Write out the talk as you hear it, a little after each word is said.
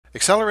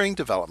Accelerating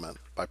Development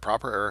by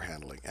Proper Error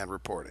Handling and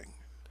Reporting,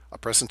 a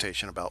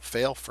presentation about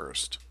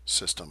fail-first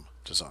system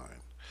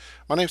design.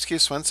 My name is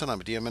Keith Swenson. I'm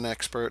a DMN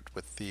expert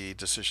with the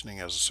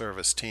Decisioning as a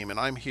Service team, and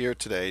I'm here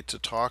today to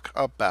talk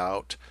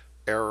about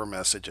error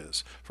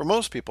messages. For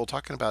most people,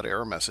 talking about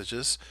error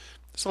messages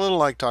is a little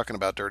like talking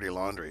about dirty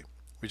laundry.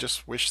 We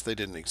just wish they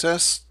didn't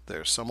exist.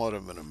 They're somewhat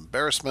of an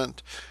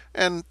embarrassment,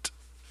 and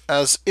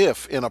as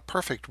if in a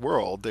perfect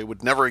world they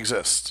would never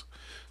exist.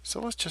 So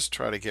let's just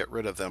try to get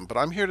rid of them. But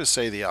I'm here to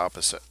say the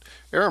opposite.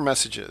 Error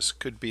messages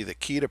could be the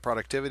key to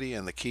productivity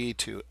and the key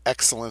to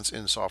excellence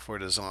in software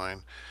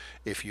design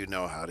if you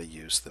know how to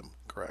use them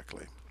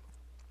correctly.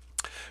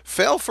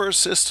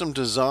 Fail-first system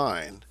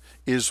design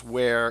is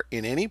where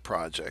in any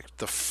project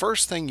the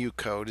first thing you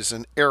code is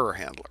an error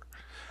handler.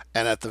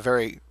 And at the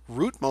very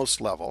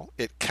rootmost level,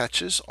 it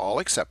catches all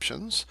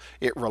exceptions,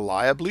 it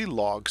reliably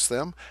logs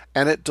them,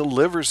 and it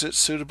delivers it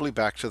suitably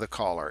back to the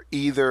caller,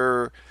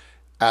 either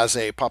as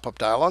a pop-up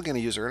dialog in a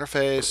user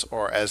interface,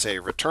 or as a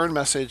return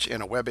message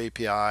in a web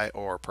API,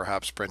 or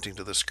perhaps printing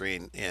to the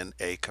screen in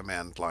a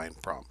command line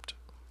prompt.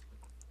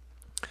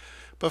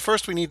 But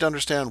first we need to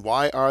understand,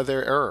 why are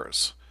there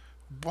errors?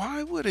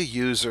 Why would a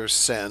user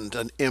send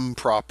an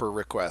improper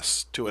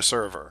request to a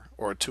server,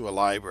 or to a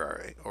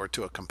library, or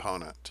to a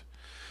component?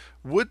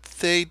 Would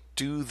they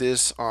do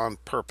this on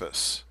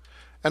purpose?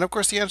 And of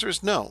course the answer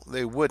is no,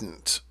 they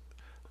wouldn't.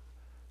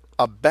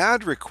 A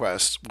bad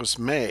request was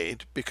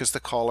made because the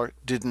caller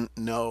didn't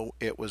know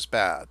it was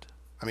bad.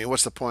 I mean,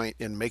 what's the point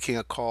in making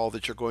a call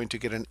that you're going to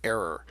get an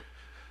error?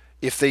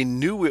 If they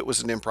knew it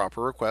was an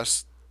improper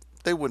request,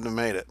 they wouldn't have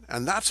made it.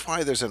 And that's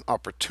why there's an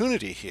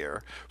opportunity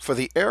here for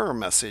the error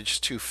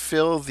message to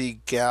fill the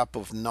gap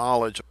of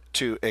knowledge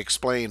to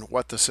explain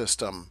what the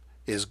system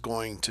is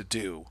going to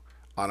do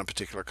on a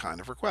particular kind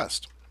of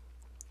request.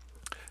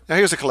 Now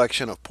here's a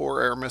collection of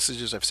poor error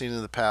messages I've seen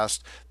in the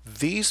past.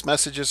 These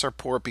messages are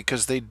poor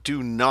because they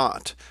do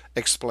not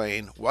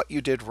explain what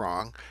you did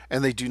wrong,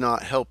 and they do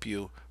not help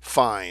you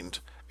find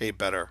a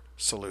better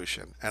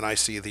solution. And I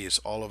see these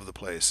all over the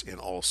place in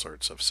all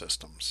sorts of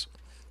systems.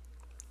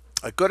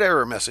 A good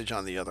error message,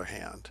 on the other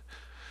hand,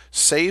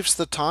 saves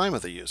the time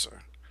of the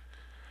user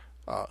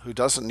who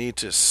doesn't need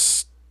to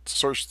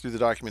search through the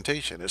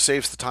documentation. It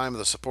saves the time of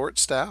the support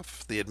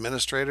staff, the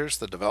administrators,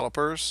 the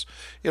developers.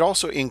 It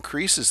also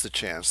increases the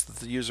chance that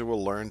the user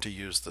will learn to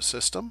use the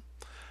system,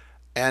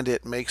 and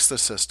it makes the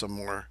system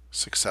more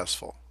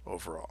successful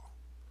overall.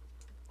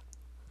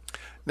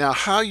 Now,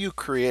 how you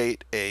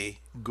create a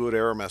good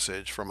error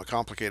message from a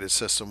complicated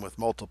system with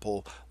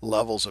multiple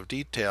levels of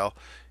detail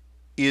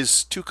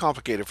is too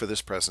complicated for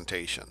this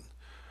presentation.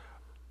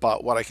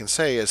 But what I can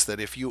say is that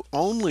if you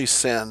only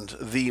send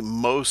the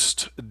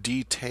most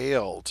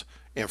detailed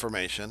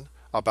information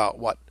about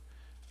what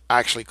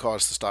actually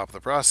caused the stop of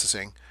the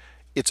processing,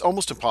 it's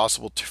almost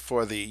impossible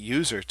for the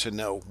user to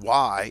know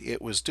why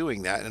it was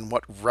doing that and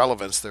what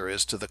relevance there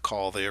is to the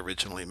call they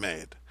originally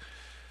made.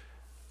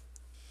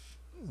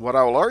 What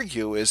I will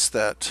argue is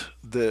that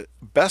the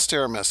best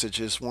error message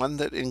is one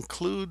that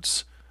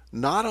includes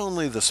not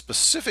only the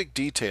specific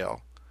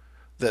detail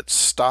that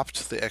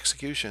stopped the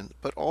execution,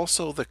 but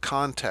also the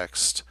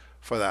context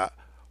for that.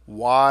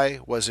 Why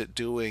was it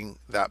doing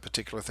that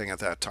particular thing at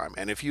that time?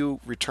 And if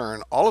you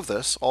return all of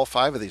this, all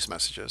 5 of these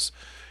messages,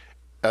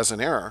 as an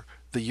error,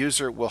 the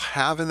user will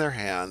have in their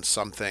hands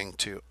something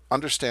to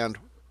understand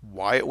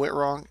why it went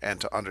wrong and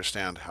to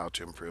understand how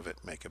to improve it,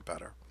 make it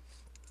better.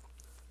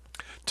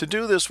 To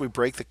do this, we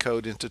break the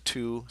code into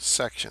 2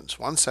 sections.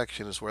 One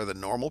section is where the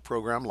normal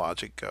program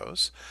logic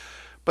goes,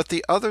 but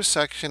the other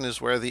section is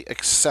where the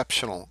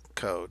exceptional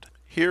code.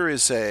 Here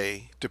is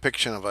a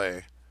depiction of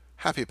a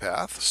happy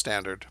path,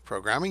 standard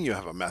programming. You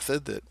have a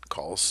method that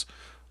calls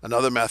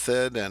another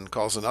method and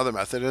calls another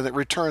method, and it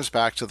returns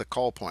back to the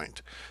call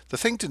point. The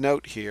thing to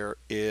note here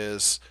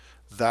is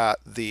that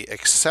the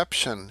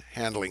exception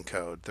handling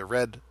code, the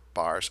red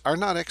bars, are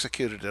not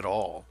executed at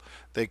all.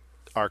 They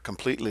are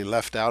completely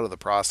left out of the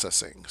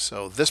processing.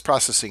 So this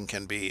processing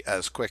can be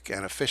as quick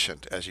and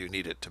efficient as you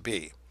need it to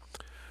be.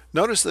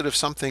 Notice that if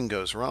something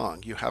goes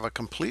wrong, you have a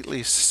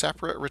completely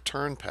separate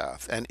return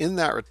path, and in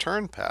that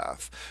return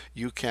path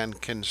you can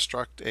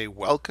construct a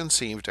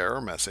well-conceived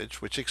error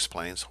message which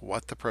explains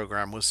what the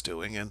program was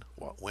doing and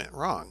what went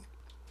wrong.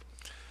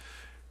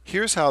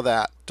 Here's how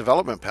that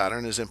development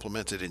pattern is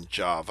implemented in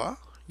Java.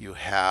 You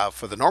have,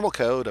 for the normal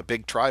code, a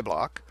big try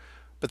block,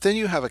 but then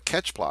you have a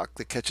catch block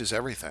that catches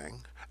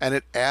everything, and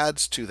it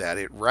adds to that.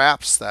 It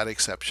wraps that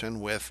exception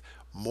with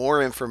more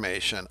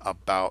information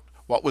about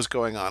what was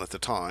going on at the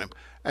time,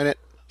 and it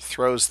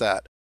throws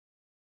that.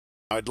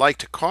 I'd like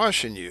to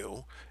caution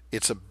you,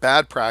 it's a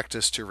bad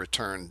practice to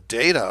return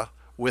data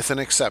with an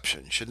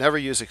exception. You should never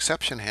use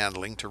exception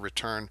handling to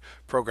return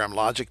program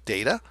logic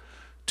data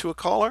to a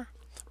caller,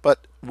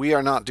 but we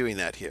are not doing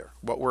that here.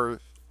 What we're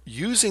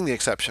using the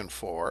exception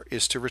for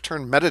is to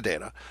return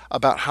metadata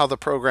about how the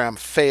program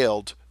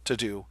failed to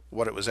do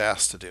what it was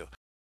asked to do.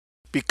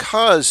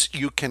 Because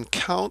you can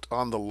count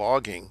on the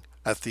logging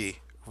at the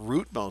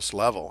rootmost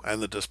level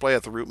and the display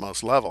at the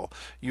rootmost level,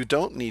 you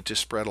don't need to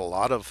spread a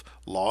lot of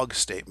log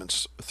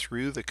statements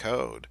through the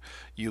code.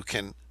 You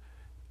can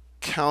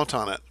count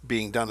on it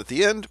being done at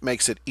the end.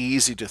 Makes it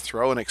easy to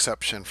throw an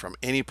exception from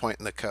any point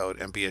in the code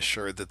and be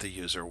assured that the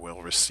user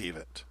will receive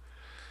it.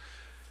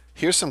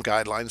 Here's some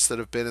guidelines that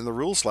have been in the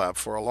Rules Lab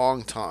for a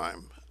long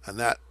time, and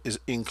that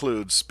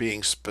includes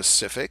being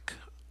specific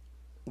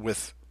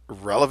with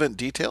relevant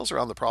details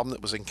around the problem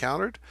that was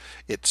encountered.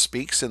 It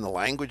speaks in the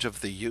language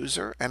of the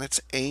user, and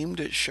it's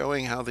aimed at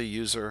showing how the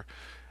user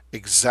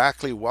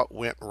exactly what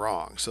went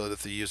wrong, so that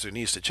if the user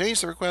needs to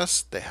change the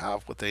request, they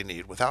have what they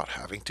need without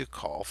having to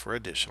call for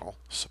additional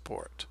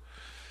support.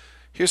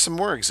 Here's some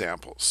more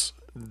examples.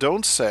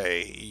 Don't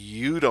say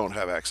you don't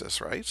have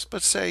access rights,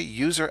 but say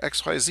user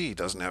XYZ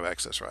doesn't have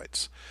access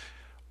rights.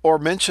 Or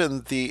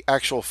mention the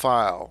actual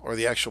file or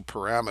the actual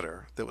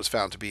parameter that was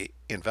found to be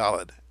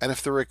invalid. And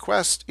if the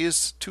request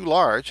is too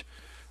large,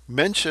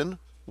 mention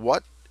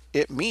what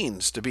it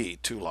means to be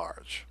too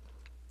large.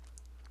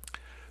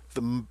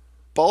 The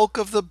bulk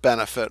of the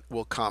benefit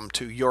will come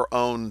to your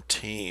own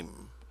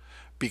team,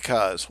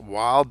 because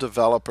while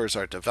developers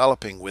are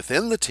developing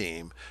within the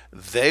team,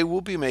 they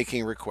will be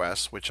making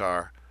requests which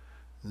are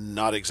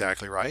not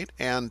exactly right.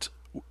 And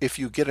if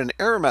you get an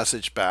error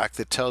message back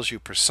that tells you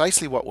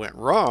precisely what went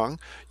wrong,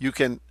 you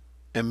can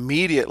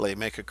immediately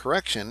make a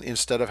correction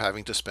instead of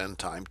having to spend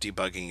time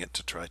debugging it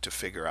to try to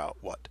figure out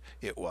what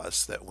it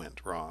was that went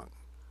wrong.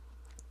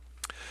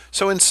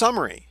 So in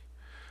summary,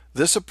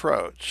 this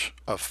approach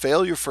of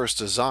failure first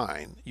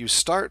design, you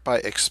start by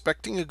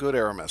expecting a good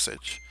error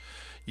message.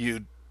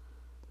 You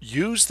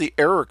use the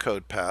error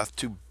code path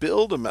to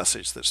build a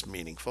message that's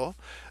meaningful,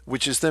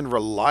 which is then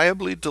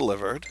reliably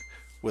delivered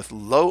with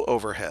low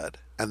overhead,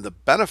 and the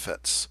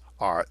benefits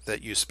are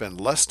that you spend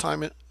less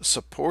time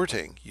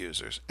supporting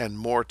users and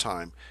more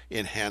time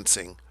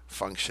enhancing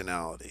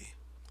functionality.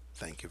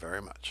 Thank you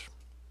very much.